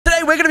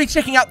going to be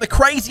checking out the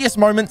craziest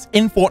moments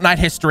in Fortnite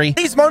history.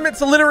 These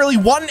moments are literally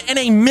 1 in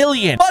a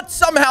million, but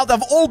somehow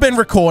they've all been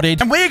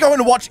recorded, and we're going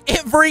to watch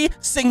every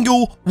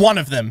single one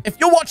of them. If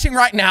you're watching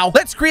right now,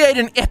 let's create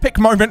an epic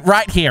moment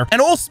right here,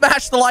 and all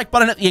smash the like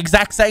button at the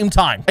exact same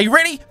time. Are you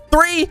ready?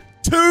 3,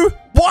 2,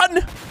 1.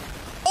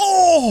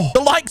 Oh,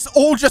 the likes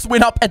all just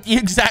went up at the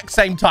exact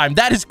same time.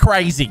 That is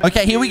crazy.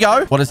 Okay, here we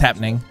go. What is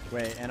happening?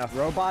 Wait, and a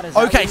robot is...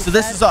 Okay, so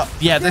this is up.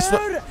 Yeah, dude, this...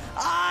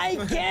 I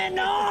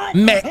cannot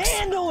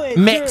handle it.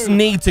 Mechs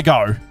need to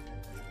go.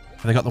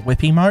 Have they got the whip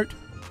emote?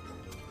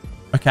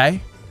 Okay.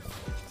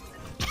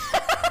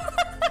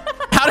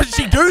 How did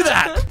she do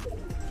that?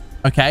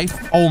 Okay.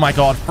 Oh my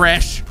god,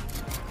 Fresh.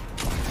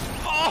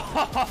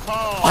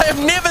 I have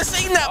never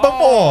seen that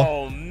before.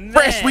 Oh,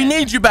 Fresh, we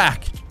need you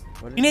back.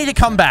 You need to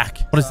come back.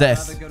 What is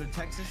this?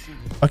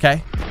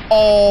 Okay.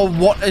 Oh,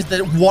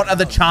 what are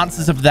the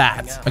chances of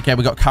that? Okay,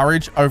 we got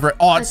courage over it.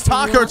 Oh, it's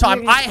taco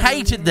time. I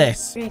hated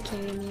this. You're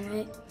carrying me,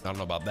 right? I don't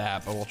know about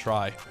that, but we'll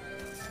try.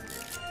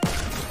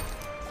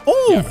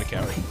 Oh. Yeah, I'm gonna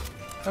carry.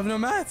 I have no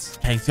mats.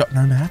 Okay, he's got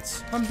no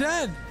mats. I'm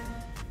dead.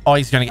 Oh,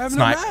 he's gonna I get have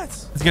sniped. no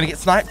mats. He's gonna get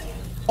sniped.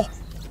 Oh,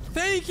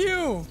 Thank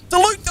you. the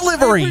loot I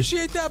delivery.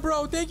 appreciate that,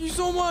 bro. Thank you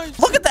so much.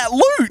 Look at that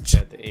loot.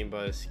 Yeah, the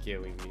aimbot is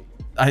scaling me.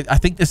 I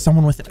think there's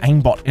someone with an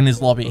aimbot in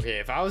his lobby. Okay,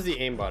 if I was the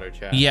aimbotter,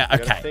 chat. Yeah, I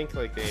gotta okay. think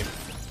like the aim.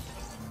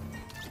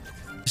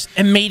 Just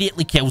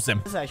immediately kills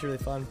him. This is actually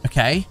really fun.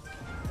 Okay.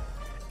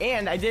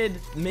 And I did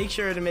make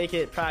sure to make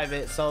it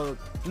private, so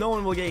no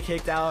one will get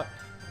kicked out.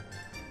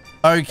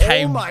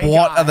 Okay, Oh my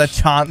what are the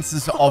gosh.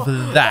 chances of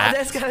that?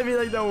 That's gotta be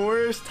like the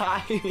worst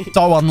timing.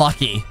 So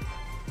unlucky.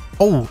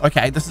 Oh,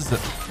 okay, this is it.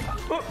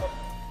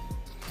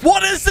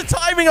 What is the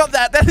timing of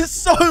that? That is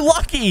so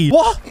lucky.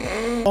 What?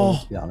 Oh,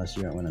 To be honest,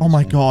 you aren't winning oh this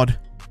my game. god.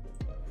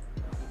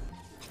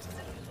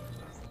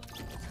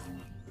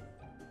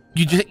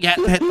 You just had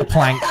to hit the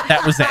plank.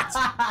 That was it.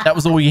 That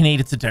was all you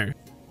needed to do.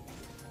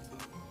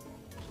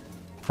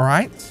 All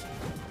right.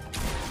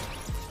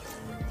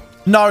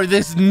 No,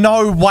 there's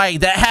no way.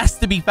 That has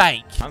to be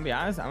fake. I'm gonna be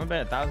honest, I'm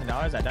gonna bet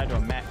 $1,000 I died to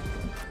a mech.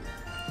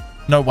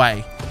 No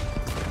way.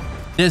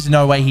 There's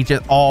no way he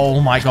just...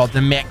 Oh my god,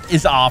 the mech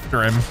is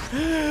after him.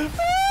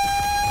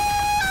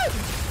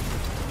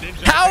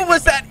 How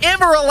was that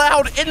ever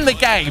allowed in the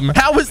game?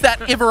 How was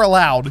that ever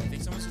allowed?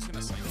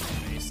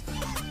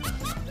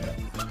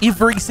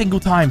 Every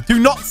single time. Do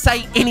not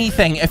say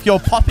anything if you're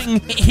popping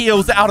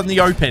heals out in the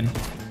open.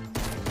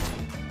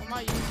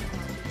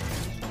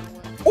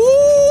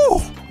 Ooh!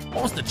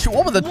 What was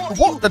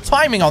the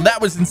timing on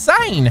that? Was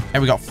insane.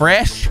 And we got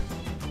Fresh.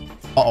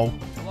 Uh-oh.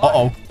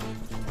 Uh-oh.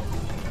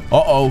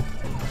 Uh-oh.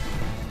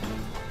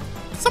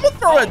 Someone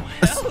throw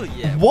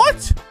yeah.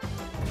 What?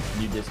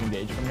 You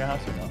disengage from your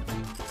house or no?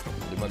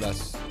 Do my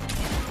best.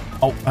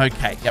 Oh,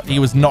 okay. Yep, he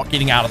was not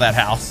getting out of that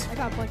house. I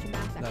got a bunch of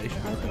maps. No, you should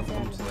actually. I was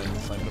gonna say,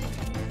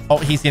 Oh,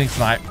 he's getting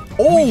sniped.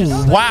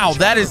 Oh, wow.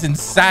 That is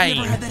insane.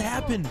 Never had that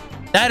happen.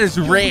 That is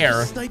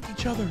rare. Sniped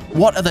each other.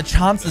 What are the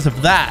chances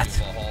of that?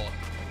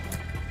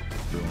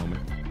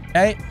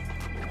 Okay.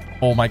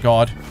 Oh, my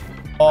God.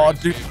 Oh,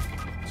 dude.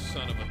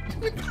 Son of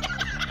a...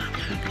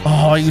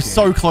 Oh, he was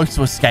so close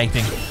to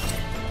escaping.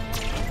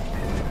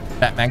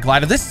 Batman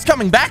glider. This is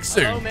coming back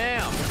soon. Oh,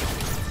 man.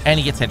 And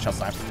he gets headshot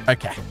sniped.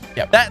 Okay.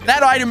 Yep.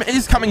 That item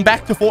is coming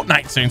back to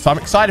Fortnite soon, so I'm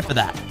excited for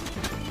that.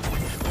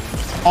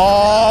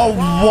 Oh,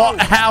 what?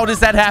 How does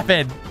that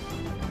happen?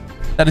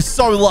 That is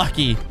so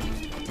lucky.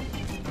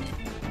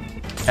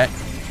 Okay.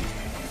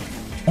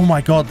 Oh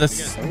my god,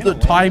 the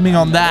timing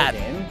on that.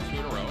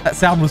 That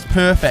sound was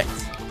perfect.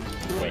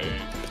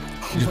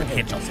 He's getting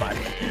headshot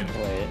sniped.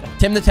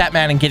 Tim the Tap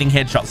Man and getting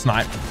headshot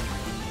sniped.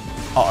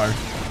 Uh-oh.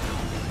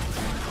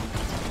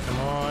 Come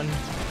on.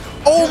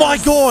 Oh my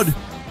god!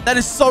 That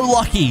is so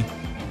lucky.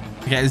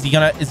 Okay, is he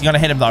gonna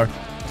hit him though?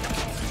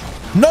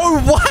 No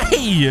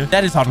way!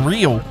 That is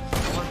unreal.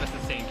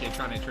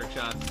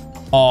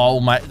 Oh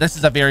my, this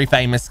is a very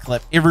famous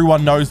clip.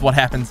 Everyone knows what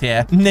happens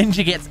here.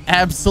 Ninja gets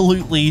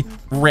absolutely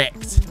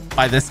wrecked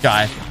by this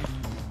guy.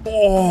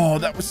 Oh,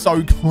 that was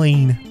so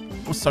clean.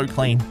 It was so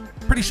clean.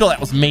 Pretty sure that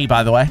was me,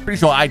 by the way. Pretty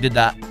sure I did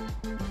that.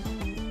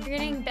 You're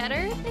getting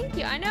better? Thank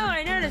you. I know,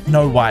 I noticed.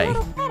 No It's way. A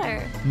little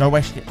better. No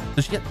way she did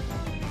she get...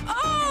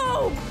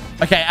 Oh!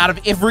 Okay, out of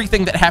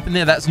everything that happened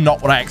there, that's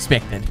not what I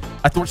expected.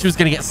 I thought she was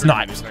gonna get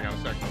sniped.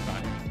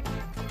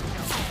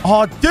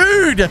 Oh,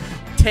 dude!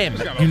 Tim,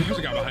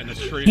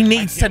 he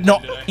needs to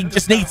not... He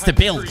just needs to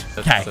build.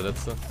 Okay. What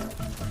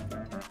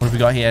have we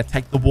got here?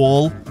 Take the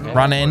wall.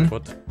 Run in.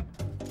 Wait.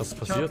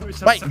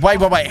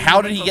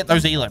 How did he get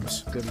those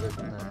elims?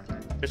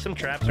 There's some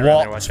traps around there.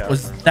 What Watch out.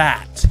 was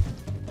that?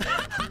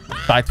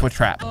 Died to a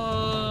trap.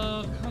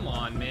 Come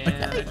on, man.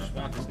 Okay. I just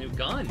want this new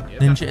gun.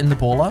 Ninja in the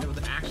baller.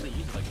 Actually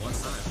use it like one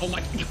time. Oh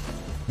my god.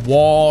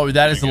 Whoa,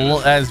 that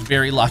is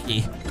very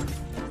lucky.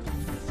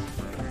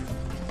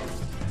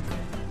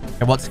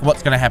 Okay,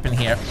 what's gonna happen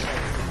here?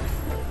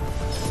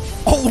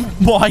 Oh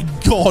my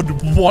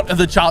god, what are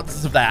the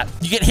chances of that?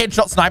 You get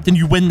headshot sniped and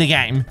you win the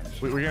game.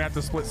 We're gonna have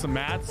to split some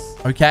mats.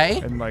 Okay.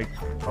 And like,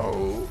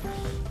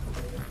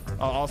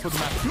 I'll split the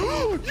map.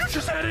 You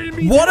just added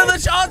me. What are the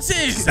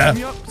chances?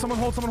 Me up. Someone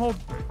hold.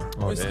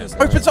 Oh,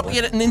 damn. Opens up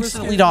yet and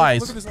instantly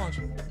dies. Look at this launch.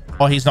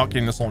 Oh, he's not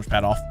getting this launch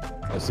pad off.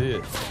 I see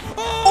it.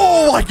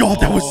 Oh my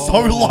god, that was so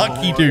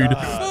lucky, dude.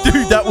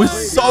 Dude, that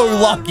was so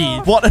lucky.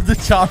 What are the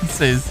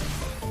chances?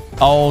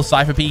 Oh,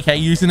 Cypher PK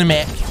using a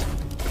mech.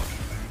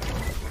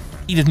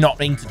 He did not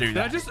mean to do Did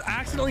I that. just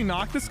accidentally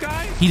knock this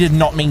guy? He did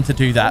not mean to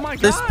do that. Oh my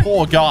This God.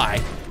 poor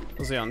guy.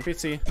 Sie on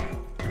PC.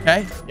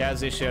 Okay. Ja,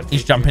 sie shared.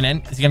 He's jumping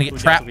in. Is he going to get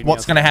trapped?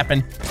 What's going to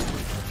happen?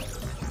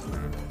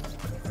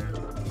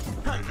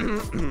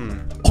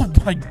 Oh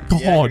my Yeah, you're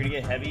god. gonna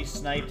get heavy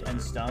sniped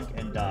and stunk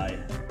and die.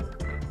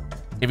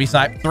 Heavy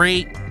snipe.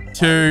 3,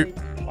 2,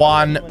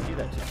 1. Anyone do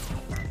that to you?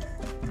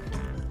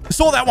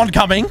 Saw that one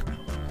coming.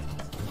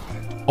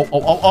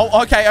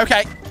 Oh, okay.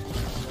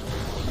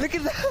 Look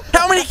at that.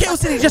 How many kills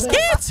did he just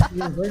get?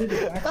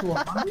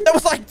 That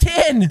was like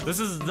 10. This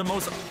is the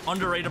most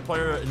underrated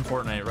player in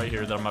Fortnite right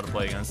here that I'm about to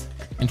play against.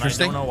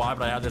 Interesting. I don't know why,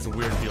 but I have this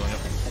weird feeling.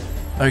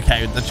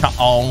 Okay,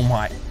 oh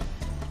my.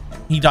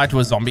 He died to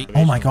a zombie.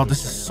 Oh my god,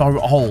 this is so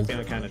old.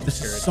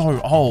 This is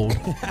so old.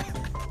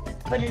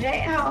 But it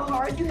ain't how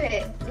hard you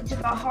hit. It's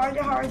about how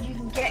hard you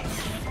can get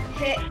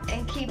hit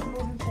and keep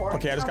moving forward.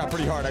 Okay, I just got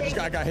pretty hard.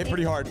 I got hit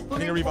pretty hard. I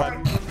need a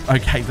revive.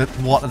 Okay,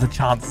 what are the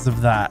chances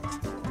of that?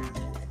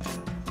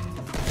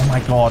 Oh my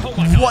god.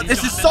 What?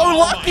 This is so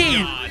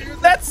lucky.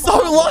 That's so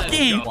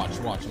lucky. Watch.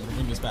 I'm gonna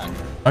bring this back.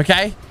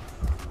 Okay.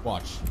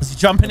 Watch. Is he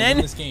jumping in?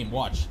 This game.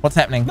 Watch. What's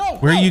happening? No,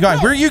 Where are you going?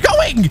 Where are you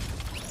going?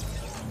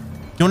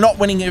 You're not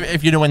winning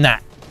if you're doing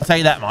that. I'll tell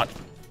you that much.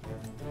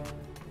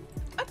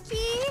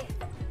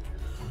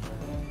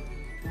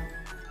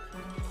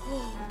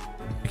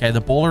 Okay,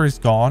 the baller is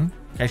gone.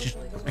 Okay,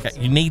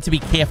 you need to be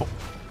careful.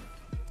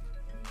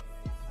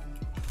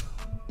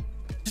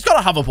 She's got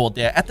a hoverboard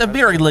there. At the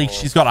very least,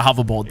 she's got a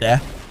hoverboard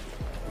there.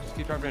 Just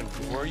keep driving in.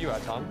 Where are you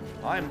at, Tom?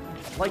 I'm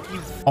like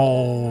you.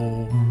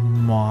 Oh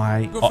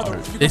my. Uh-oh.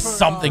 There's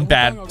something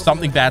bad.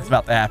 Something bad's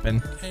about to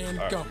happen. And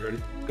go.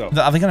 Ready? Go.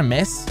 Are they gonna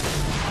miss?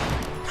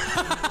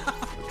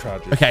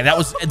 Tragic. Okay, that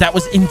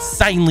was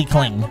insanely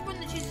clean.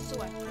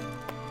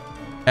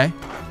 Okay.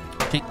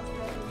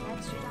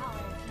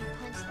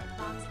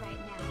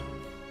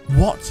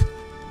 What?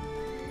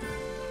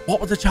 What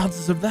were the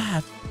chances of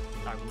that?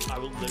 I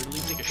will literally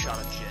take a shot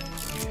at Jin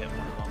if you hit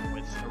one of them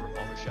with a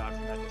revolver shot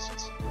from that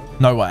distance.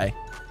 No way.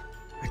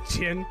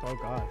 Jin? Oh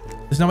god.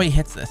 There's no way he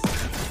hits this.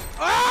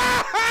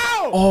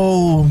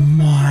 Oh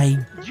my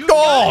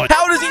god!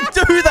 How does he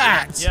do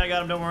that? Yeah, I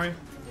got him. Don't worry.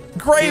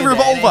 Grey Dude,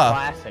 revolver.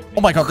 classic,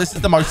 Oh my god, this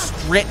is the most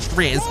stretched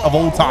res of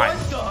all time.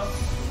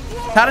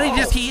 How did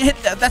he hit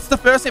that? That's the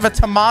first ever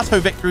tomato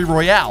victory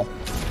royale.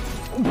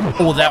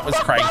 Oh, that was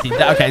crazy.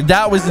 Okay,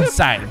 that was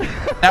insane.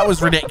 That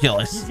was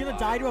ridiculous. He's gonna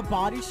die to a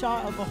body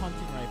shot of a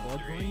hunting rifle, a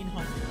green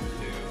hunting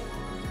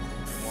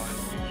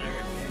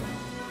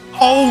rifle.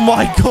 Oh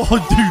my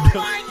god, dude.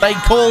 They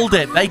called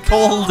it. They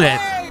called it.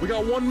 We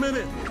got 1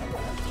 minute.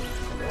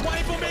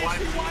 Wipe him,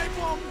 AC, wipe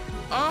him.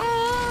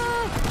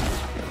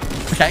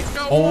 Okay.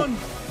 Oh,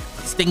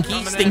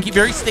 stinky,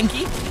 very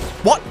stinky.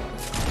 What?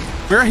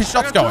 Where are his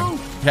shots going?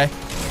 Okay.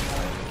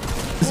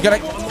 Is he gonna?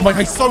 Oh my god,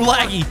 he's so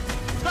laggy.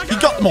 He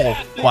got them all.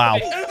 Wow.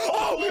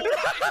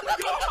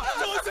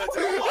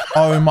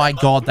 Oh my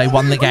god, they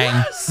won the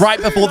game right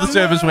before the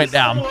servers went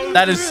down.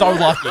 That is so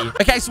lucky.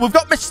 Okay, so we've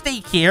got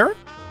Mystique here.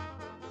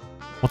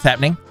 What's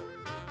happening?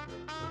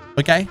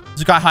 Okay,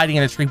 there's a guy hiding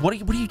in a tree. What are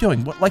you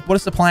doing? What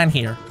is the plan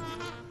here?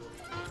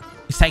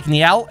 He's taking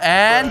the L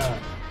and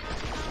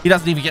he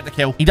doesn't even get the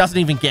kill. He doesn't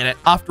even get it.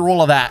 After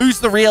all of that, who's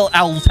the real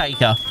L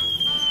taker?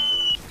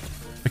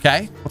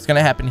 Okay, what's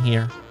gonna happen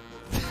here?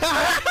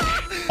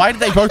 Why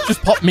did they both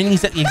just pop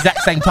minis at the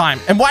exact same time?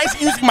 And why is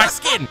he using my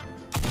skin?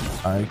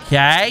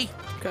 Okay.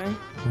 Okay.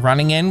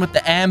 Running in with the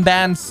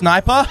Amban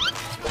sniper.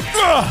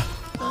 Ugh.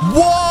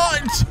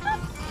 What?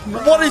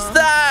 What is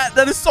that?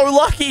 That is so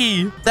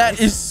lucky. That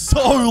is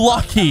so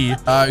lucky.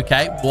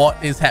 Okay,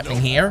 what is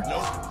happening here?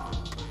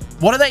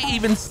 What are they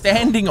even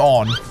standing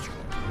on?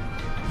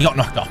 He got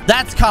knocked off.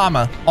 That's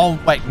karma. Oh,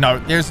 wait, no.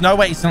 There's no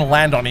way he's going to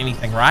land on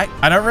anything, right?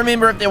 I don't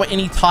remember if there were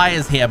any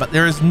tires here, but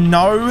there is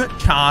no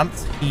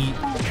chance he...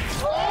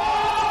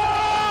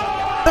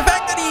 The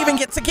fact that he even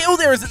gets a kill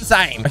there is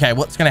insane. Okay,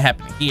 what's going to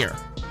happen here?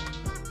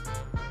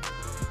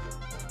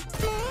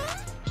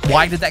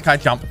 Why did that guy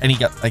jump and he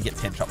gets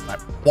headshot? No.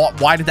 What?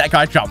 Why did that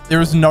guy jump?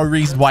 There is no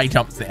reason why he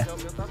jumps there.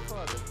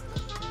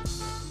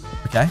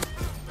 Okay.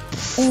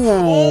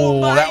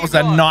 Oh, that was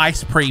a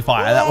nice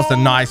pre-fire. That was a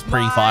nice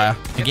pre-fire.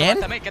 Again?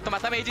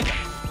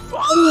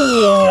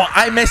 Oh,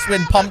 I miss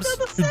when pumps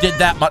who did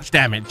that much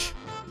damage.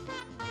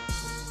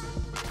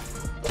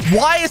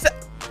 Why is it?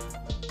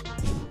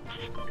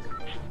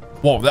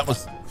 Whoa, that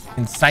was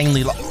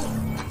insanely low.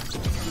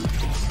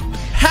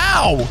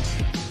 How?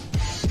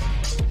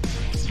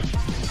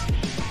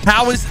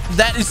 How is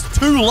that? Is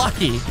too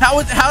lucky. How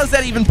is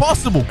that even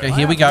possible? Okay,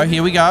 here we go.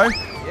 Here we go.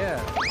 Yeah.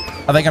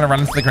 Are they going to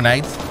run into the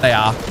grenades? They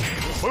are.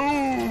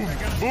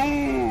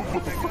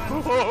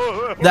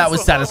 That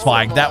was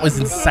satisfying. That was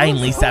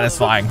insanely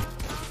satisfying.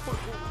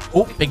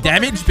 Oh, big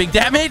damage, big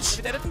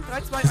damage.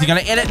 Is he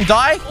gonna edit and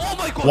die?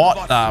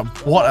 What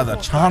are the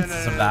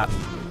chances of that?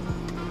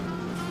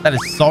 That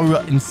is so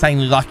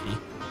insanely lucky.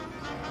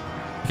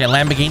 Okay,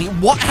 Lamborghini.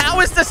 What? How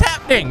is this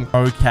happening?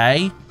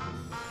 Okay.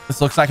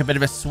 This looks like a bit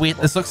of a sweat.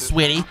 This looks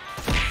sweaty.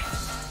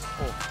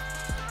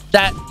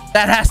 That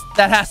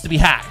has to be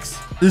hacks.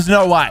 There's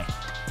no way.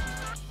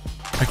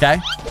 Okay.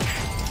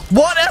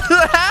 What?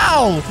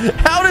 How?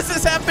 How does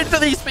this happen to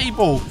these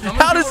people?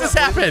 How does this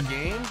happen?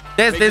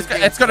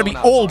 It's got to be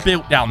all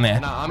built down there.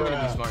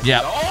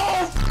 Yeah.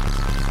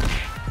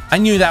 I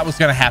knew that was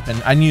going to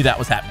happen. I knew that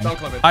was happening.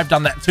 I've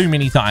done that too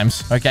many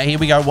times. Okay, here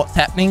we go. What's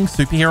happening?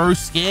 Superhero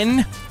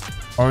skin.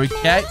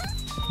 Okay.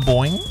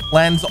 Boing.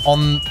 Lands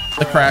on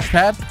the crash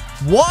pad.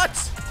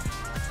 What?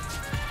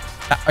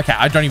 Okay,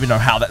 I don't even know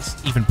how that's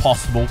even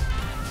possible.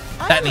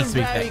 That needs to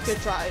be fixed.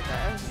 Good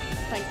driver.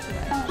 Thanks for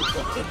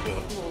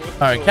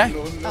that. Okay.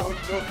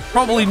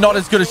 Probably not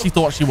as good as she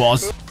thought she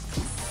was.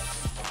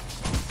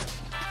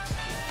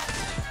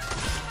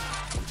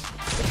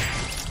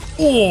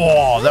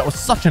 Oh, that was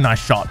such a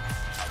nice shot.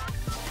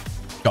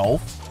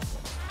 Golf.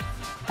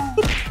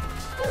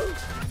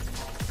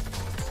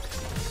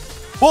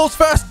 World's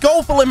first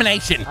golf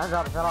elimination.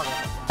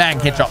 Bang,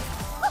 headshot.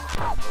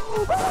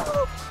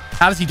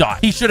 How does he die?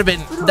 He should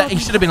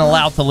have been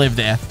allowed to live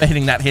there for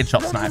hitting that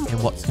headshot snipe. Okay,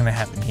 what's going to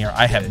happen here?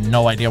 I have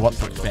no idea what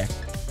to expect.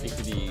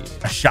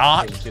 A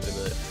shark?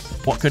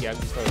 What could...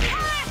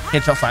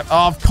 Headshot snipe.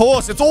 Oh, of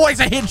course. It's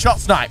always a headshot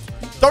snipe.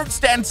 Don't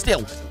stand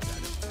still.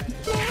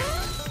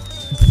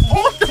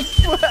 What?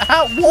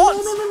 How? What?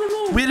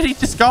 No. Where did he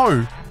just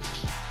go?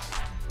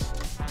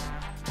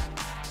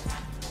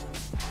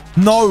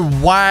 No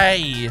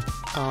way.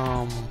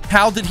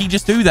 How did he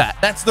just do that?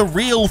 That's the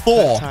real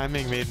Thor. That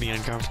timing made me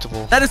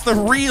uncomfortable. That is the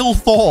real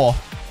Thor.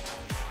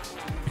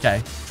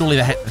 Okay, surely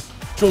they hit this.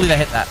 Surely they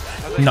hit that.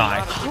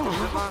 Nice.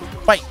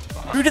 Wait,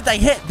 who did they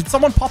hit? Did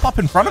someone pop up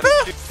in front of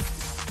her?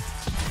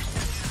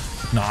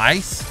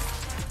 Nice.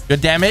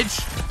 Good damage.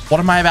 What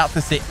am I about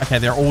to see? Okay,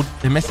 they're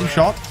missing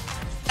shots.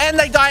 And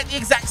they die at the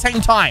exact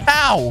same time.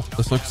 How?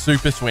 This looks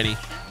super sweaty.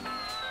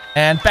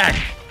 And bang.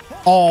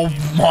 Oh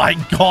my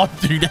god,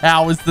 dude.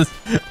 How is this?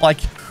 Like,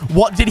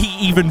 what did he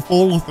even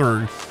fall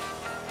through?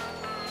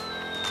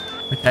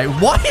 Okay,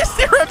 why is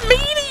there a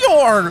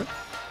meteor?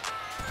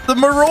 The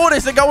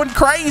Marauders are going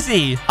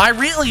crazy. I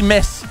really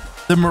miss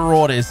the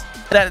Marauders.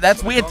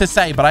 That's weird to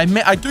say, but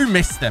I do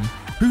miss them.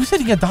 Who's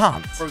hitting a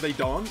dance? Bro, they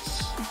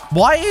dance?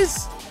 Why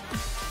is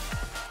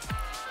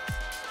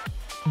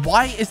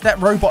that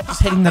robot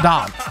just hitting the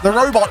dance? The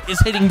robot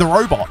is hitting the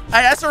robot.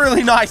 Hey, that's a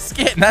really nice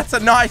skin. That's a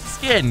nice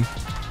skin.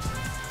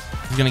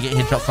 He's gonna get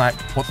headshot sniped.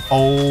 What?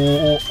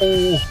 Oh.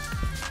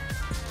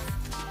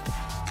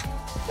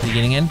 Is he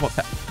getting in? What's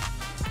that?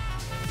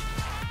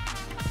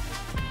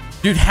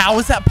 Dude, how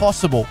is that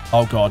possible?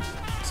 Oh god.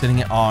 Sitting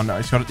it on.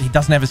 Oh, no, he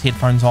doesn't have his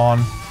headphones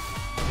on.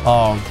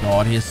 Oh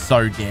god, he is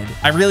so dead.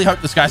 I really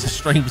hope this guy's a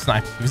stream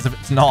sniper, because if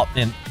it's not,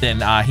 then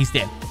he's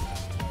dead.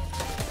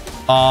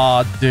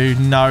 Oh,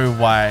 dude, no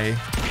way.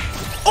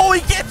 Oh,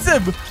 he gets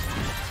him.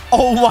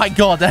 Oh my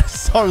god, that's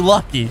so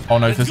lucky. Oh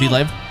no, does he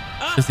live?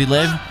 Does he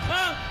live?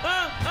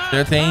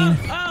 13.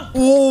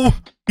 Oh,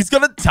 he's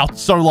gonna tell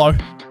so low.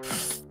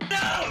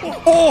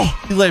 Oh,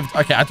 he lived.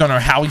 Okay, I don't know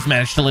how he's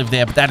managed to live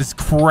there, but that is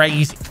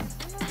crazy.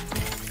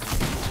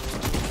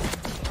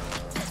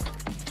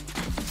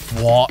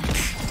 What?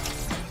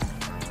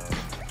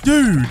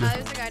 Dude.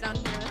 There's a guy down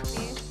here with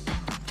me.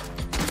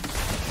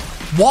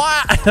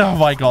 What? Oh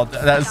my god.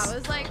 That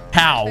was like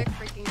how?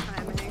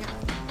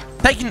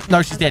 Taking.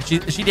 No, she's dead.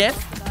 Is she dead?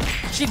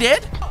 She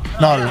dead?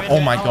 No. Oh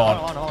my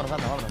god.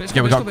 Okay,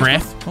 we got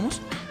Graf.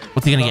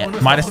 What's he gonna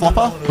get? Midas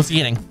flopper? What's he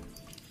getting?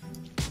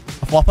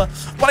 A flopper?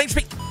 1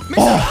 HP.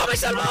 Oh.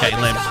 Okay, he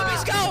lives.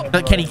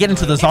 Can he get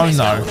into the zone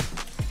though?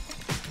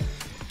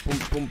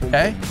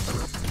 Okay.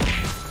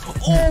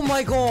 Oh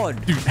my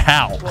god. Dude,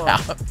 how?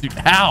 How? Dude,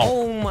 how?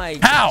 Oh my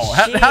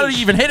god. How did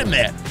he even hit him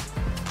there?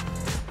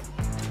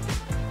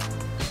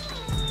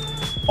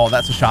 Oh,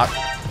 that's a shark.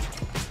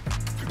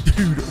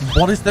 Dude,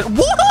 what is that?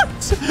 What?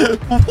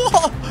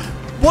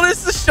 What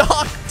is the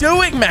shark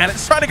doing, man?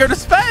 It's trying to go to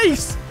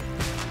space.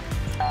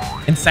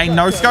 Insane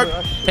no scope.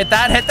 Hit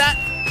that, hit that.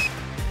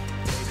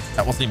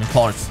 That wasn't even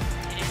close.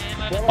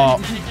 Oh,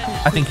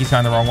 I think he's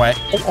going the wrong way.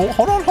 Oh,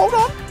 hold on, hold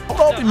on.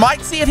 Hold on. We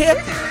might see it here.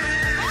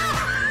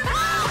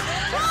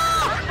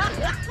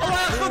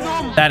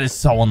 That is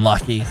so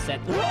unlucky.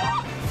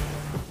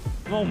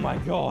 Oh my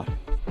god.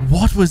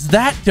 What was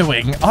that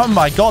doing? Oh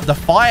my god, the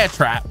fire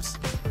traps.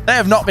 They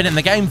have not been in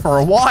the game for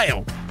a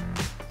while.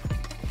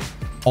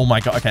 Oh my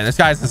god. Okay, this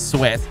guy's a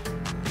sweat.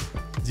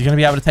 Is he going to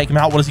be able to take him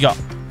out? What has he got?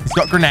 He's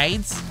got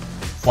grenades.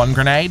 1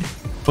 grenade.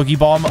 Boogie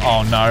bomb.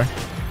 Oh no.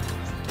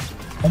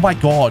 Oh my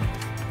god.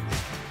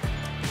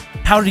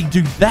 How did he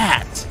do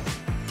that?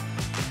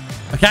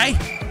 Okay.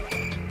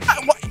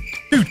 What?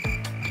 Dude.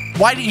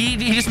 Why did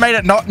he just made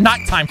it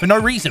nighttime for no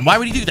reason? Why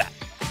would he do that?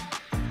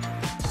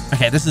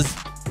 Okay, this is...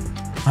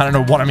 I don't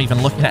know what I'm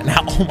even looking at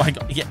now. Oh my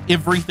god. Yeah,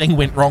 everything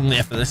went wrong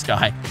there for this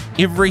guy.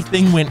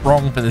 Everything went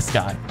wrong for this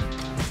guy.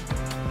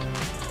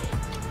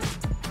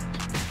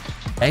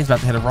 Okay, he's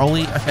about to hit a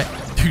rollie. Okay.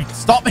 Dude,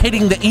 stop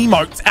hitting the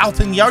emotes out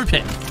in the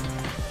open.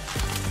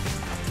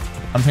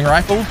 Hunting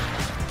rifle.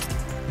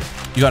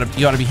 You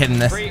gotta be hitting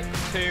this. 3,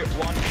 2,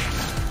 1.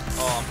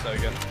 Oh, I'm so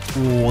good.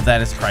 Oh,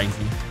 that is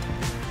crazy.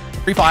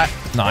 Free fire.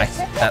 Nice.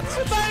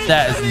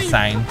 That is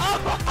insane.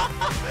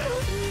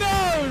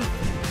 No!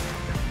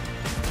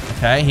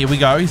 Okay, here we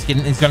go. He's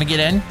gonna get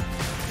in.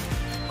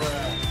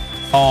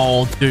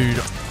 Oh, dude.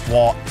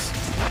 What?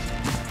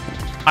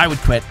 I would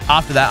quit.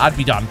 After that, I'd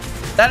be done.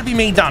 That'd be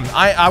me done.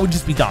 I would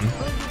just be done.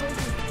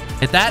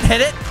 Hit that. Hit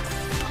it.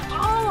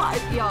 Oh,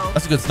 yo.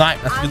 That's a good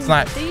snipe. That's a good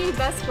snipe. I'm the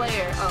best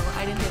player. Oh,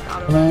 I didn't hit the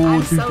auto. Oh,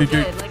 I'm so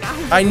good.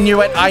 Like, I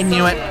knew it. I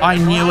knew it. I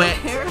knew it.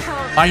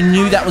 I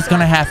knew that was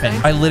gonna happen.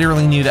 I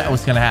literally knew that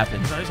was gonna happen.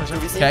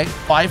 Okay,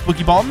 5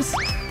 boogie bombs.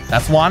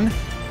 That's 1.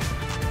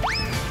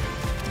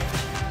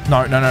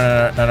 No.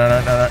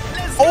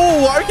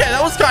 Oh, okay.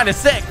 That was kind of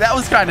sick. That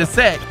was kind of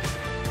sick.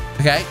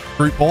 Okay,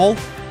 brute ball.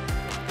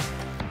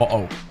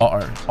 Uh-oh.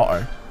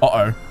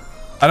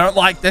 I don't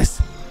like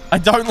this. I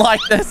don't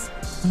like this.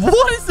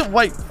 What is it?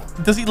 Wait,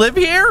 does he live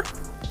here?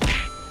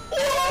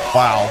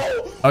 Wow.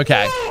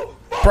 Okay.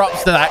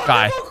 Props to that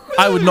guy.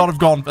 I would not have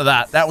gone for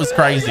that. That was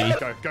crazy.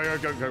 Go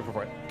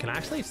for it. Can I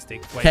actually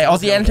stick? Okay,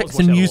 Aussie Antics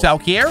and use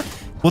Alkier.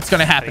 What's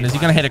going to happen? Is he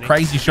going to hit a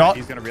crazy shot?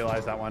 He's going to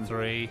realize that one.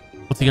 3.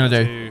 What's he going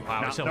to do?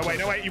 No,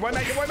 wait. You won't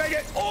make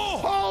it. Oh,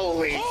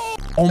 holy.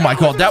 Oh my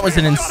God, that was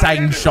an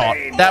insane shot.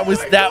 That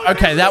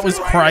was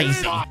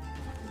crazy. How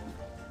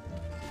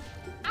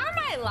am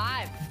I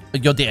alive?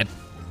 You're dead.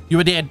 You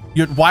were dead.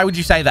 Why would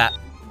you say that?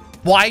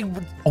 Why?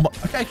 Oh my,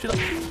 okay, shut up.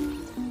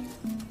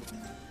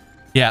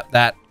 Yeah,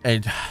 that.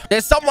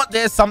 There's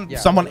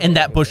someone in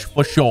that bush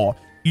for sure.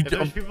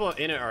 There's people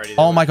in it already.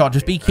 Oh my God,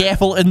 just be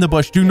careful in the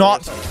bush. Do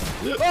not.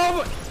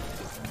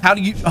 How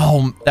do you?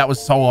 Oh, that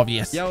was so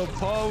obvious. Yo,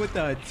 Paul with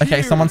the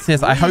Okay, someone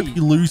says, I hope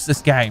you lose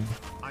this game.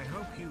 I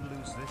hope you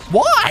lose this.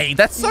 Why?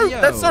 That's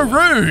so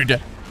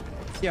rude.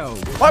 Yo.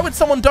 Why would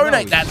someone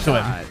donate that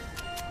to him?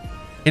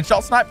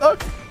 Headshot snipe though?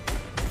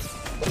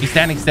 He's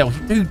standing still.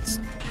 Dudes,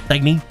 they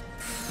need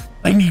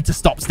to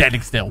stop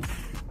standing still.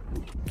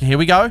 Okay, here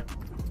we go.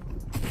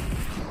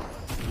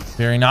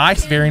 Very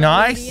nice. Very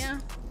nice.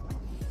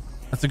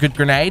 That's a good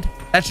grenade.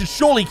 That should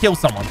surely kill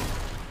someone.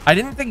 I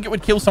didn't think it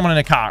would kill someone in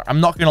a car.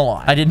 I'm not going to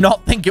lie. I did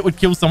not think it would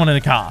kill someone in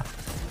a car.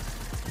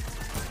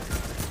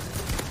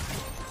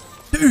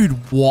 Dude,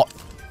 what?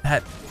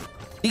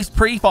 These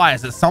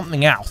pre-fires are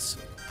something else.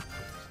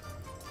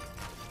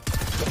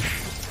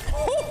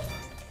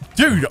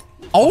 Dude,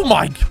 oh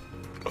my.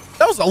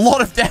 That was a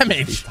lot of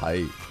damage.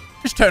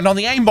 Just turned on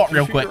the aimbot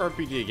real quick.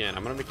 RPG again.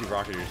 I'm going to make you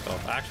rocket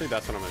yourself. Actually,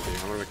 that's what I'm going to do.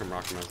 I'm going to make him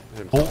rocket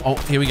himself. Oh,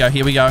 here we go.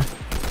 Here we go.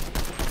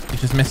 He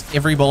just missed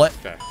every bullet.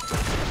 Okay.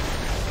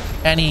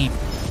 And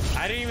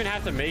I didn't even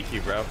have to make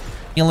you, bro.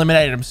 He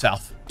eliminated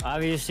himself.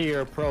 Obviously,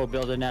 you're a pro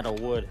building out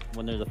of wood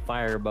when there's a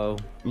fire bow.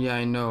 Yeah,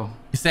 I know.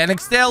 He's standing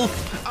still.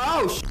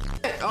 Oh,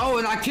 shit. Oh,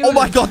 and I killed Oh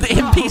my him. God, the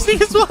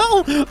NPC as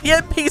well. The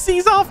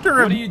NPC's after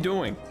him. What are you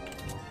doing?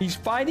 He's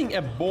fighting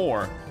a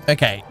boar.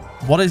 Okay,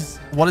 what is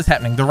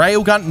happening? The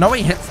railgun? No,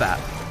 he hits that.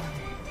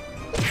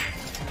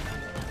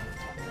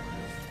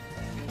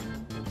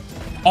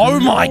 Oh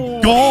my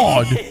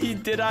God.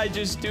 Did I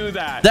just do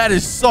that? That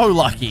is so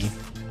lucky.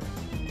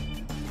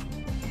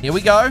 Here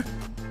we go.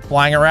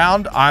 Flying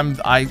around.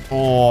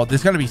 Oh,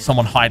 there's going to be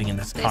someone hiding in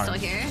this cone.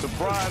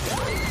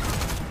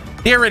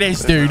 There it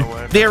is, dude.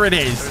 There it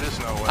is.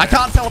 I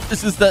can't tell if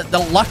this is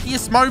the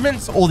luckiest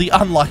moments or the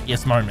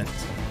unluckiest moments.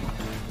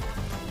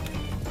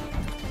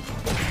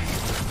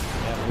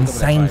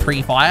 Insane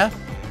pre-fire.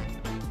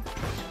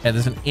 Yeah,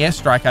 there's an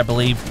airstrike, I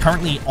believe,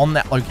 currently on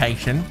that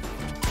location.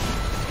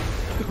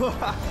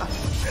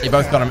 They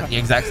both got him at the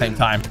exact same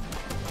time.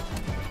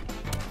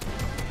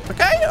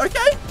 Okay.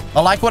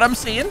 I like what I'm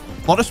seeing.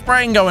 A lot of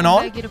spraying going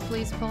on. I beg you to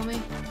please pull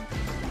me.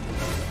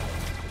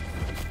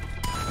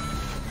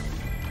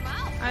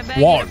 I beg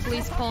you to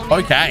please pull me.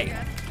 Okay.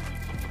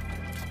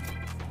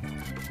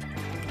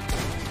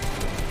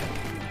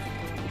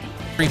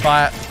 Free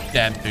fire.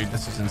 Damn, dude,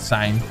 this is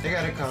insane.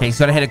 Okay, he's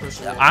gonna hit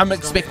a. I'm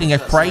expecting a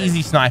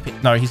crazy sniper.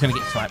 No, he's gonna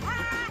get sniped.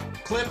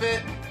 Clip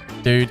it.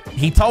 Dude,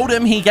 he told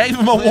him, he gave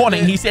him a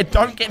warning. He said,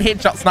 don't get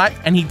headshot sniped,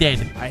 and he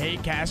did. I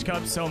hate cash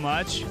cups so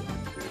much.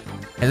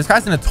 Hey, this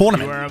guy's in a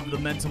tournament. You are the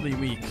mentally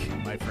weak,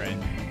 my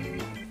friend.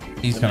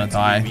 He's gonna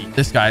die.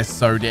 This guy's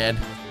so dead.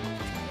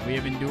 We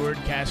have endured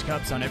cash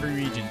cups on every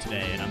region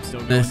today, and I'm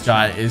still going This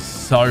guy is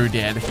so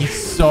dead. He's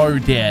so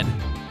dead.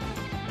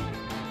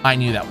 I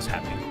knew that was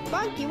happening.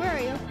 Funky, where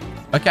are you?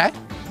 Okay.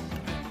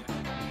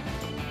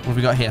 What have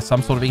we got here?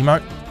 Some sort of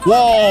emote?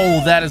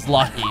 Whoa, that is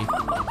lucky.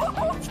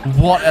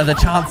 What are the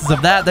chances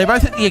of that? They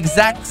both hit the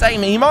exact same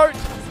emote?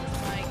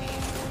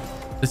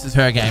 This is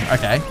her game.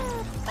 Okay.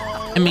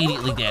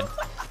 Immediately dead.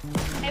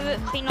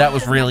 That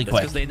was really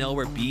quick. Because they know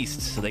we're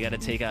beasts, so they got to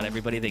take out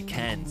everybody they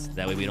can. So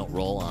that way we don't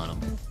roll on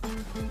them.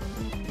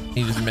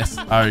 He just missed.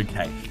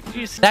 Okay.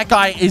 That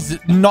guy is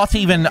not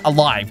even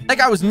alive. That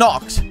guy was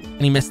knocked,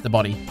 and he missed the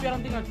body.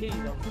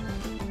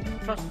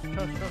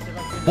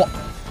 What?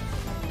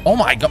 Oh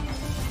my God.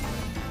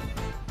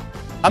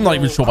 I'm not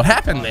even sure what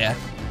happened there.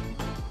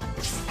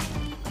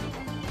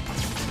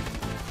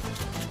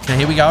 Okay,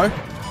 here we go.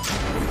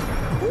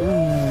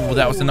 Ooh,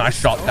 that was a nice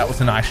shot. That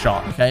was a nice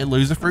shot. Okay,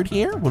 loser fruit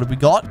here. What have we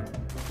got?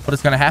 What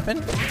is going to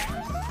happen?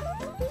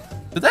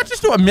 Did that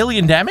just do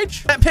 1,000,000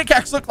 damage? That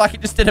pickaxe looked like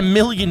it just did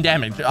 1,000,000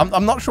 damage.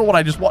 I'm not sure what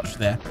I just watched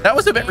there. That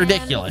was a bit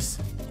ridiculous.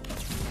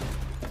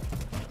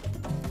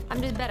 I'm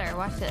doing better.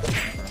 Watch this.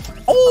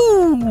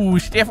 Oh,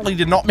 she definitely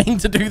did not mean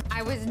to do that.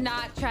 I was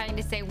not trying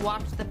to say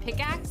watch the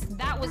pickaxe.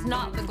 That was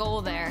not the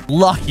goal there.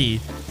 Lucky.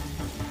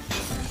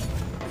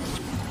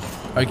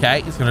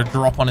 Okay, it's going to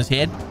drop on his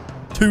head.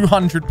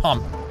 200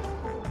 pump.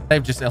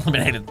 They've just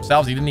eliminated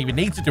themselves. He didn't even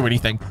need to do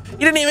anything. He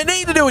didn't even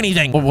need to do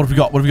anything. What have we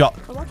got? What have we got?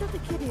 Oh, watch out the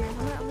kid here. I'm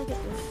gonna get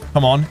this.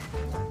 Come on.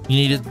 You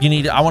need it. You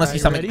need it. I want to see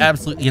something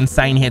absolutely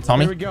insane here,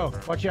 Tommy. Here we go.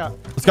 Watch out.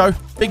 Let's go.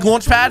 Big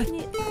launch pad.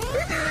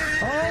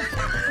 Oh,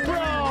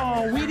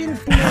 bro, we didn't.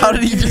 How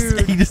did he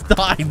just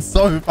died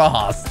so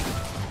fast?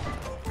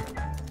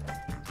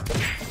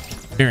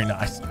 Very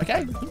nice.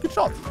 Okay, good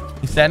shot.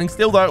 He's standing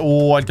still though.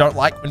 Oh, I don't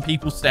like when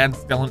people stand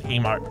still in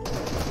emote.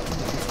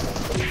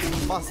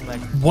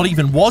 What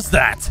even was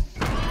that?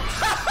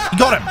 You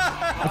got him.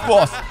 Of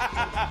course.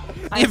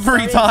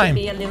 Every time.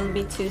 Be a little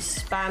bit too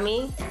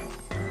spammy.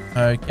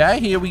 Okay,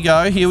 here we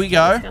go. Here we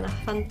go. He's gonna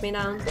hunt me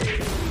down.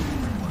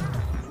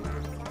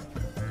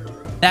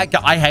 That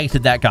gun, I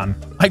hated that gun.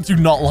 I do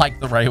not like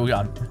the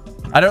railgun.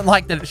 I don't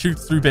like that it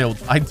shoots through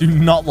builds. I do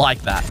not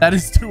like that. That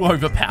is too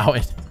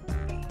overpowered.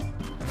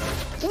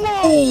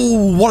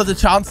 Oh, what are the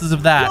chances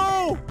of that?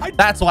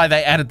 That's why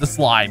they added the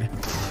slide.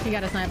 He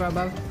got a sniper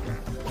above.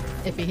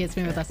 If he hits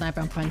me with a sniper,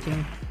 I'm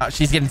punching.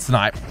 She's getting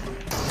sniped.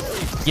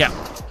 Yeah,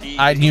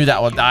 I knew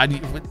that one.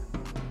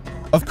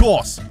 Of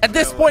course. At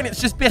this point,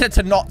 it's just better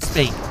to not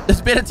speak.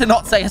 It's better to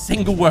not say a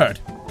single word.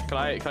 Can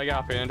I get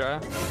up here,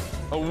 Andrea?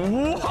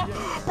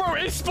 Oh, bro,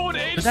 it spawned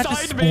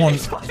inside me.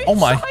 Oh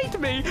my.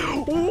 Me.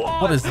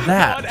 What is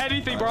that?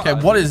 Anything, bro. Okay,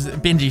 what is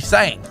Benji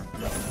saying?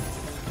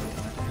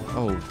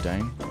 Oh,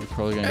 dang. You're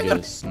probably going to get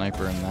a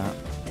sniper in that.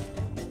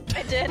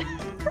 I did.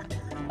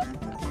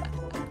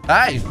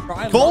 Hey,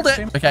 called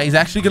it. Okay, he's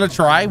actually going to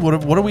try.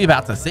 What are we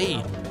about to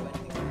see?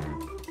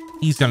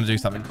 He's going to do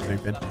something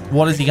stupid.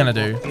 What is he going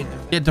to do?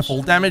 Get to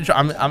full damage?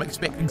 I'm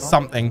expecting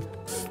something.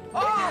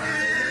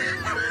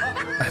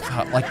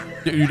 Like,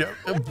 dude,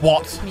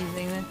 what?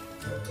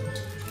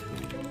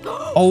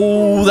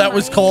 Oh, that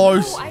was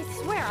close.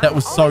 That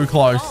was so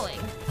close.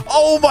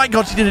 Oh my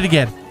God, she did it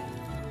again.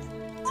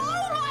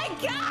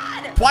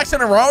 Twice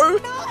in a row?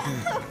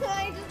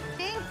 I just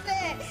jinxed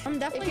it. I'm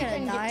definitely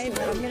gonna die,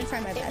 but I'm gonna try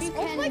my best.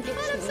 Oh my God,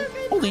 I'm so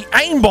good. Holy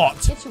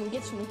aimbot.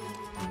 Get me.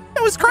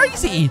 That was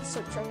crazy.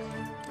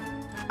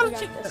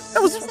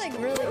 That was just like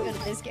really good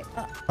at this game.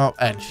 Oh,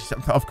 and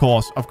of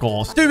course.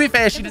 To be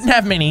fair, she didn't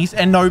have minis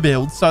and no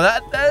builds, so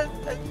that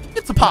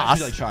it's a pass.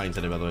 She's like trying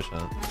today, by the way.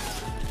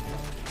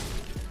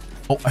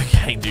 Oh,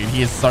 okay, dude,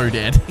 he is so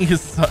dead. He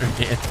is so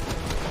dead.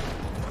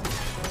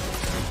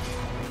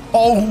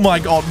 Oh my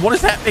God, what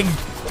is happening?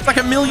 It's like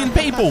 1,000,000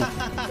 people.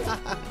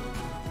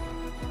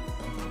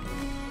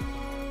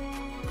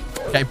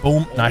 Okay,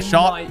 boom. Nice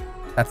shot.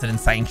 That's an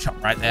insane shot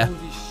right there.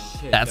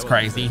 That's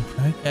crazy.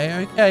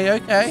 Okay.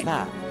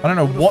 I don't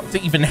know what's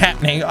even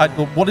happening.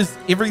 What is...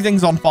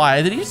 Everything's on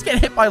fire. Did he just get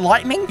hit by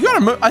lightning? You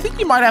gotta move. I think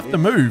you might have to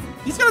move.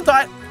 He's gonna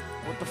die.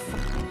 What the fuck?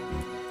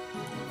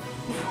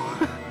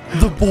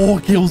 The boar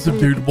kills him,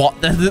 dude.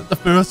 What? The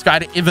first guy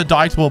to ever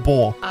die to a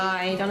boar.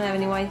 I don't have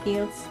any white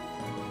heals.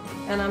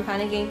 And I'm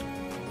panicking.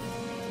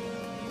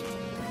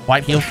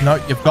 White heals? No,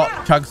 you've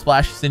got chug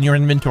splashes in your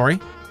inventory.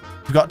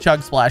 You've got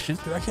chug splashes.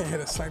 Dude, I can't hit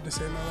a snipe to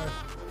save my life.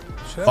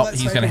 Oh,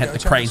 he's going to hit the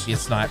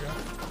craziest snipe.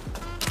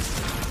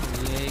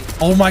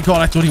 Oh my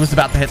God, I thought he was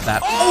about to hit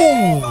that.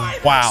 Oh,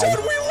 wow. Should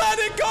we let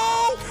it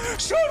go?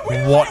 Should we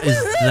What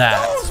is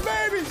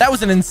that? That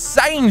was an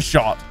insane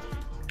shot.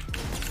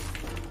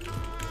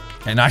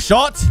 Okay, nice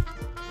shot.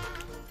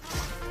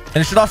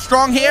 Finish it off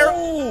strong here.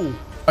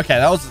 Okay,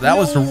 that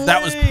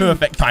was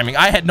perfect timing.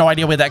 I had no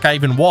idea where that guy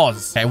even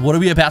was. Okay, what are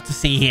we about to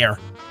see here?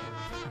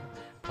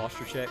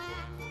 Posture check.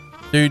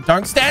 Dude,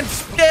 don't stand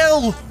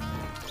still.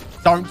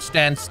 Don't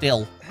stand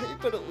still. Hey,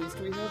 but at least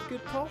we have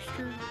good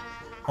posture.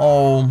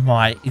 Oh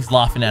my, he's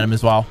laughing at him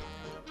as well.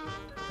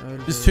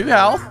 There's 2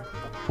 health.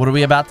 What are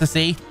we about to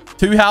see?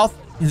 2 health.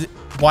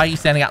 Why are you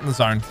standing out in the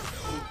zone?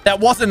 That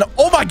wasn't...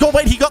 Oh my God,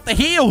 wait, he got the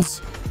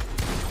heals.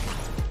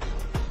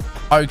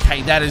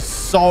 Okay, that is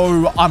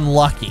so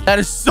unlucky. That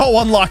is so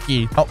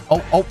unlucky.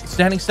 Oh,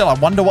 standing still. I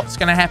wonder what's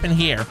going to happen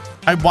here.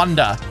 I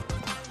wonder.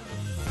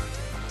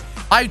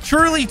 I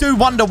truly do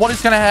wonder what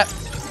is going to happen.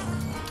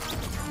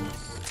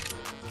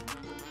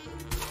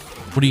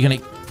 What are you going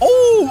to...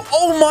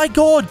 Oh my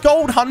God.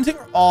 Gold hunting.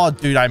 Oh,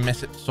 dude, I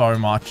miss it so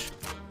much.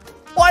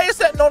 Why is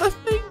that not a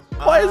thing?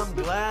 I'm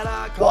glad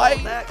I called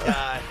that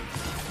guy.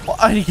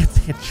 Why did he get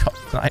the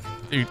headshot tonight?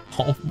 Dude,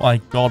 oh my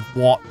God,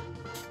 what?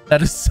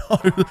 That is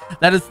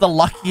that is the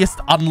luckiest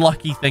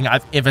unlucky thing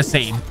I've ever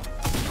seen.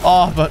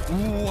 Oh, but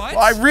what?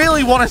 I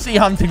really want to see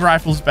hunting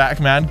rifles back,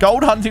 man.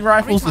 Gold hunting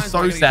rifles are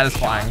so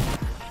satisfying.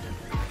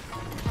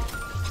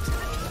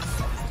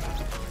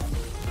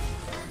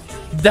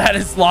 That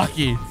is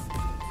lucky.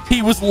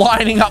 He was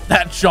lining up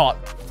that shot.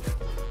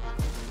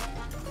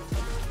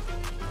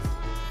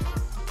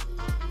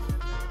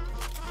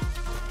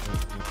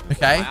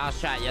 Okay. I was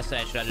shot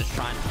yesterday. Should I just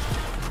try and...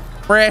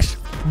 Fresh,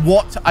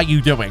 what are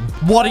you doing?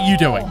 What are you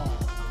doing?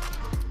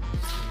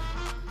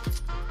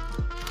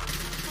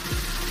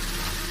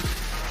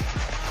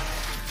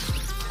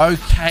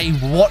 Okay,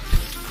 what?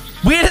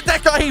 Where did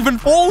that guy even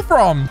fall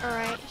from?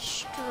 Alright,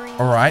 stream.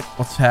 Alright,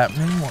 what's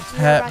happening? What's We're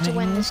about to happening?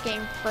 win this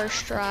game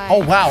first try.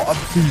 Oh, wow.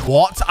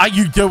 What are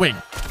you doing?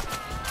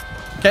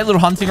 Okay, little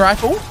hunting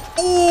rifle.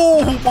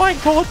 Oh, my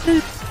God,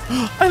 dude.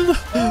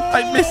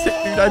 I miss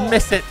it, dude. I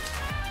miss it.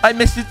 I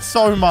miss it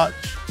so much.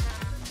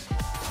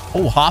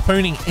 Oh,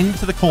 harpooning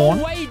into the corn.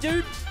 No way,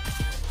 dude.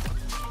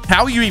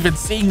 How are you even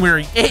seeing where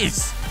he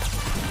is?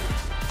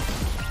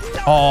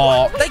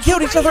 Oh, they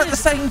killed each other at the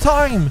same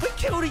time. We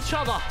killed each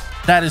other.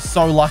 That is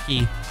so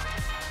lucky.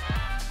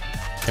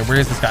 Okay, where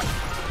is this guy?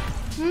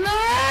 No!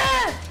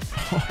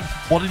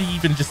 What did he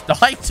even just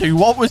die to?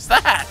 What was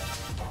that?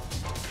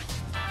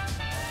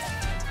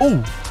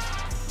 Oh.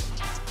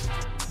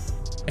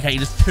 Okay, he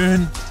just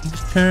turned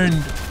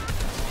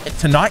it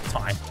to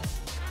nighttime.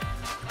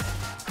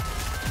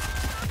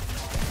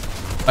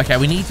 Okay,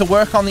 we need to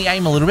work on the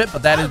aim a little bit,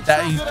 but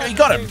he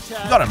got him.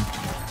 He got him.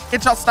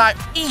 Headshot snipe,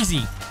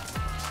 easy.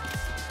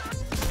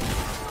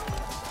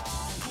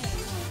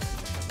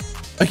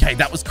 Okay,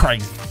 that was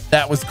crazy.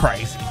 That was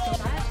crazy.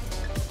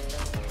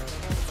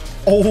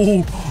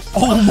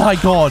 Oh my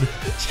God.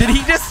 Did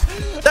he just...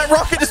 That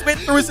rocket just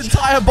went through his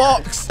entire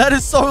box. That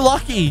is so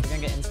lucky. You're gonna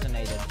get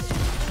incinerated.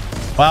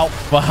 Well,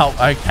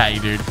 okay,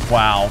 dude.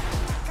 Wow.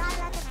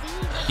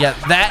 Yeah,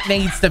 that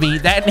needs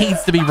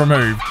to be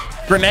removed.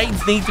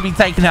 Grenades need to be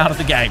taken out of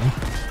the game.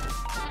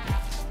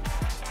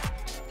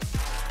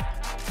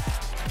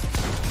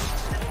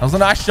 That was a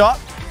nice shot.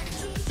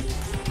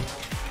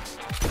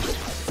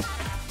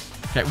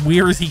 Okay,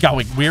 where is he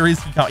going? Where is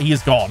he going? He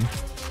is gone.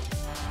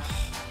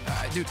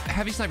 Dude,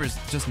 heavy snipers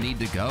just need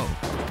to go.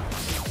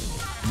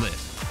 Lit.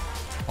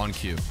 On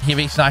cue.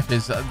 Heavy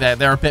snipers,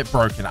 they're a bit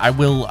broken. I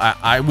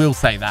will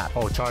say that.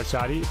 Oh, charge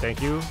shotty.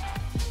 Thank you.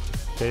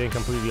 They didn't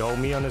completely hold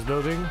me on this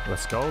building.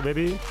 Let's go,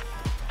 baby.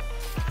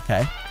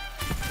 Okay.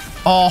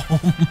 Oh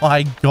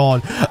my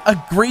God. A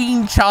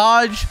green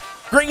charge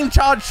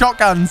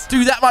shotguns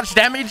do that much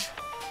damage.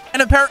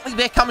 And apparently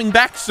they're coming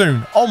back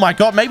soon. Oh my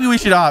God. Maybe we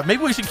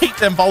should keep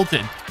them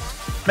bolted.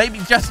 Maybe,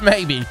 just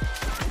maybe.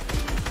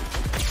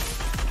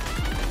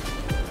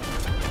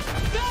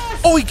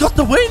 Oh, he got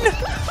the win.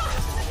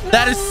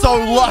 That is so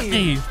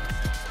lucky.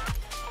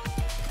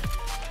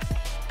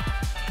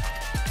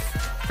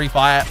 Free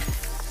fire.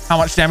 How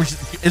much damage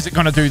is it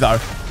going to do though?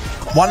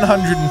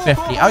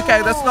 150.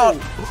 Okay, that's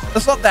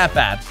not that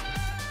bad.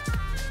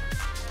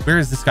 Where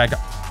is this guy go?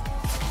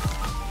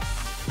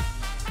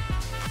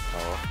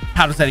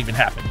 How does that even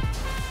happen?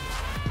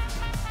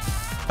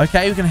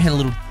 Okay, we're gonna hit a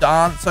little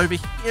dance over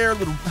here, a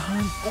little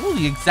dance. Oh,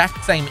 the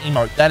exact same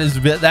emote. That is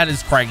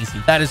crazy.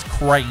 That is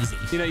crazy.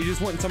 You know, you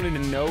just want somebody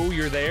to know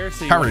you're there,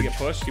 so you want to get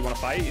pushed, you want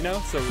to fight, you know?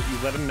 So you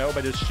let them know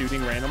by just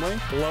shooting randomly.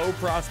 Low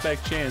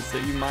prospect chance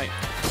that you might.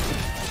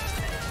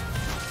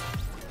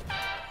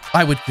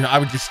 I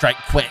would just straight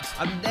quit.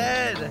 I'm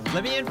dead.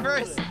 Let me in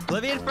first.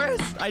 Let me in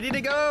first. I need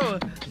to go.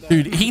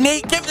 Dude,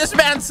 give this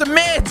man some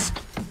mids.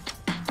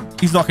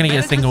 He's not gonna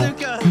get a single.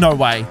 No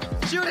way.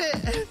 Shoot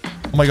it.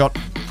 Oh my God.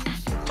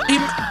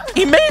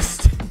 He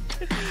missed.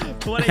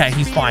 Okay,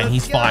 he's fine.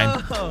 He's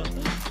fine.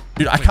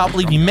 Dude, I can't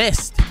believe he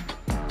missed.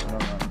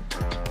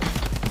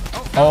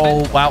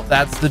 Oh, wow.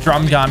 That's the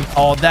drum gun.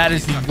 Oh, that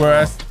is the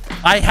worst.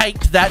 I hate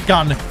that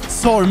gun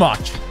so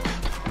much.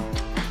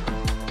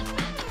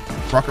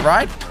 Rocket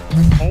ride?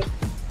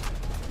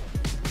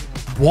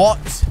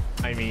 What?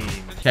 I mean...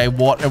 Okay,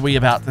 what are we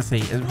about to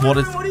see? What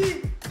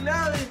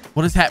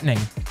is happening?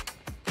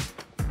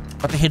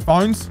 Got the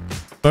headphones?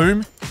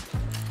 Boom.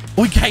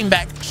 We came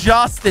back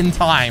just in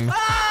time.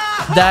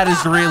 That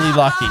is really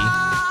lucky.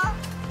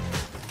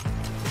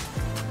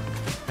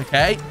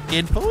 Okay,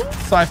 Deadpool,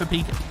 Cypher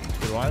Peak.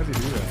 Dude, why did he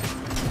do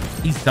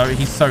that?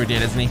 He's so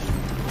dead, isn't he?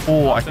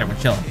 Oh, okay, we're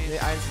chilling.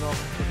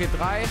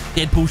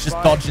 Deadpool's just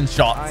dodging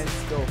shots.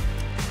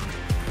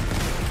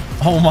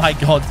 Oh my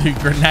God, dude,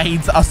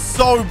 grenades are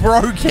so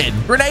broken.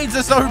 Grenades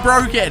are so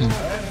broken.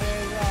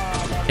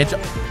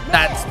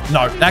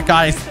 That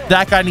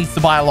guy needs to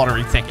buy a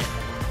lottery ticket.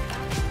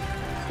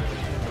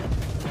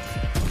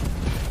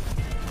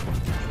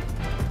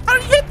 How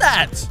did he hit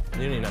that?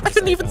 I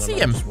couldn't even see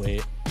him.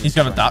 He's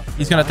gonna duck.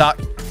 He's gonna duck.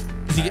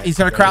 He's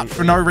gonna crouch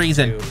for no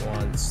reason.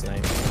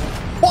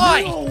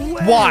 Why?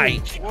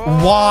 Why?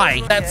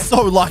 Why? That's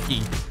so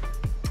lucky.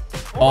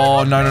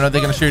 Oh, no.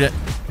 They're gonna shoot it.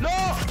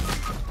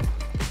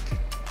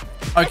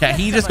 Okay,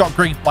 he just got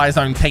griefed by his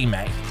own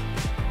teammate.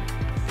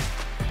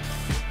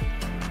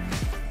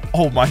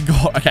 Oh my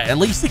God. Okay, at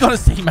least he got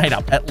his teammate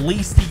up. At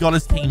least he got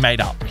his teammate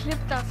up.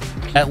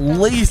 At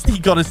least he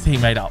got his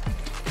teammate up.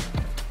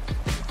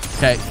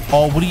 Okay.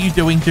 Oh, what are you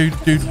doing, dude?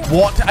 Dude,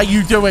 what are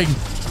you doing?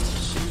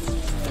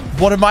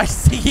 What am I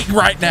seeing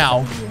right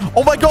now?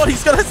 Oh my god,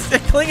 he's got a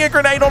clinger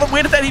grenade on him.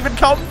 Where did that even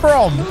come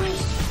from?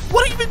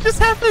 What even just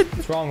happened?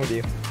 What's wrong with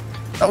you?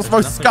 That was the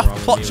most scuff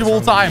clutch of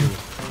all time.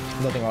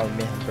 Nothing wrong with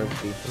me. I'm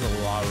perfectly. There's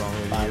a lot wrong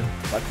with you.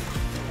 What?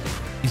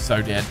 He's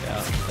so dead.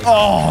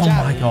 Oh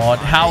my god.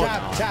 How?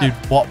 Dude,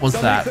 what was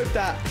that?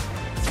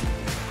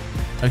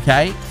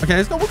 Okay. Okay,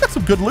 let's go. We've got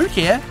some good loot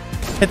here.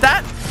 Hit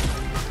that.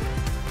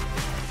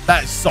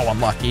 That is so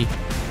unlucky.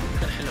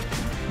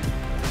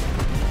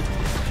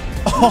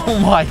 Oh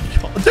my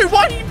god. Dude,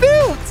 why are you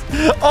built?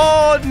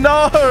 Oh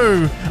no.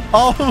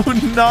 Oh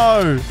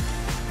no.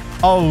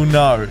 Oh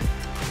no.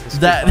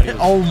 That,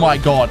 oh my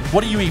god.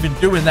 What do you even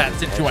do in that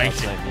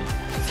situation?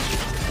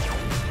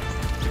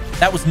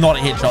 That was not a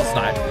headshot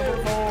snipe.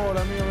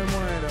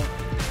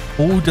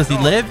 Oh, does he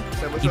live?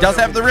 He does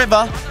have the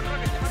river.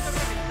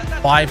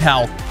 5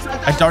 health.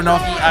 I don't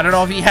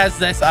know if he has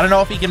this. I don't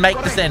know if he can make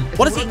this in.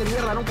 What is he?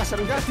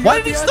 Why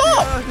did he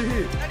stop?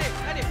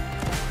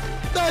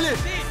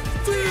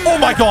 Oh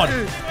my god.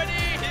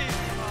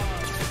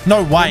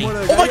 No way.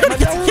 Oh my god, he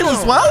gets a kill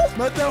as well?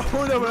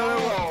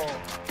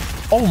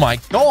 Oh my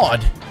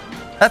god.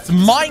 That's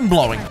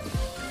mind-blowing.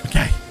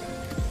 Okay.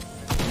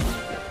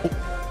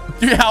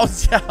 Dude, how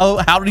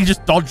did he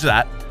just dodge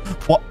that?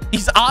 What?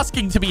 He's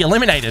asking to be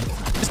eliminated.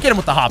 Just get him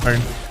with the harpoon.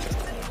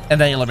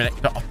 And then eliminate.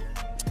 Oh.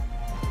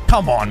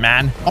 Come on,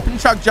 man. Hop and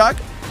chug jug.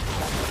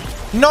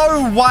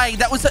 No way.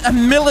 That was a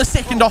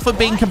millisecond off of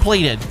being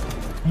completed.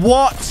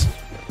 What?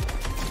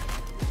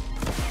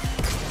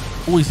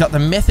 Oh, he's got the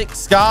mythic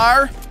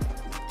scar.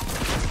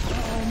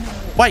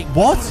 Wait,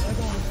 what?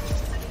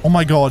 Oh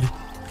my god.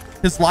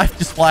 His life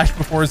just flashed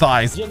before his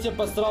eyes. Okay.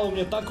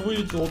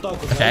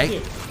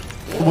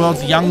 The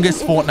world's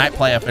youngest Fortnite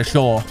player for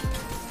sure.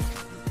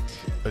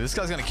 But this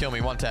guy's gonna kill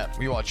me. One tap.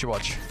 You watch, you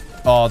watch.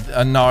 Oh,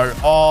 no.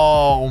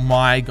 Oh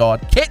my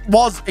god. Kit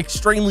was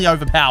extremely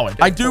overpowered.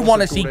 I do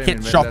want to see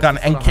Kit's shotgun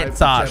and Kit's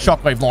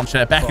shockwave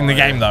launcher back in the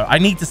game, though. I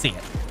need to see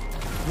it.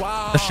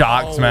 The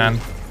sharks, man.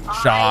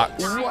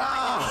 Sharks.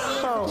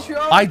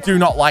 I do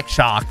not like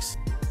sharks.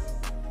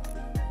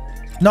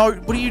 No,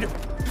 what do you do?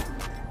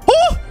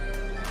 Oh!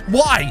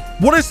 Why?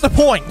 What is the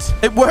point?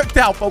 It worked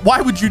out, but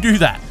why would you do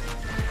that?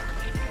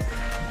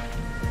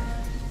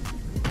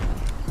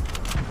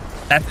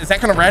 Is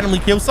that going to randomly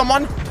kill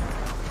someone?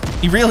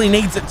 He really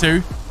needs it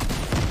to.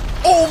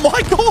 Oh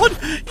my god!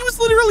 He was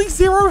literally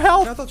 0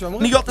 health.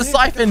 And he got the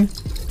siphon.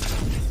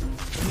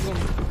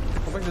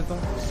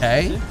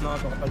 Okay.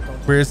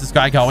 Where is this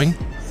guy going?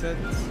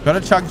 Got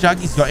a chug jug.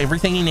 He's got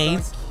everything he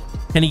needs.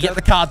 Can he get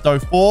the card though?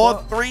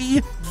 4,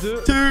 3,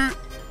 2,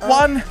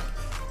 1.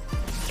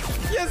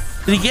 Yes.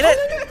 Did he get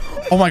it?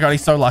 Oh my god,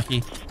 he's so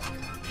lucky.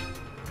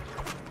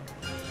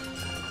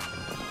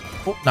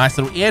 Oh, nice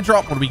little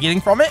airdrop. What are we getting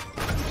from it?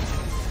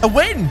 A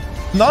win.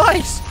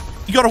 Nice.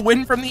 You got a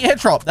win from the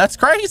airdrop. That's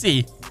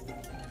crazy.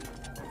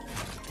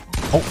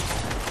 Oh.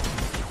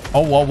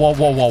 Oh, whoa, whoa,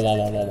 whoa, whoa, whoa,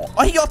 whoa, whoa.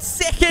 Oh, he got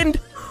second.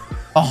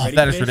 Oh,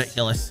 that is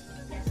ridiculous.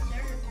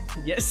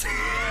 Yes.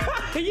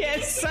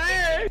 Yes,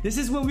 sir. This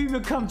is when we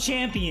become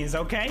champions,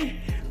 okay?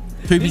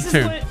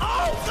 2v2.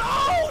 Oh,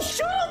 no.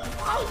 Shut up.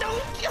 Oh,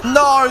 no.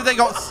 No, they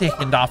got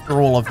second after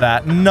all of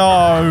that.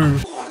 No.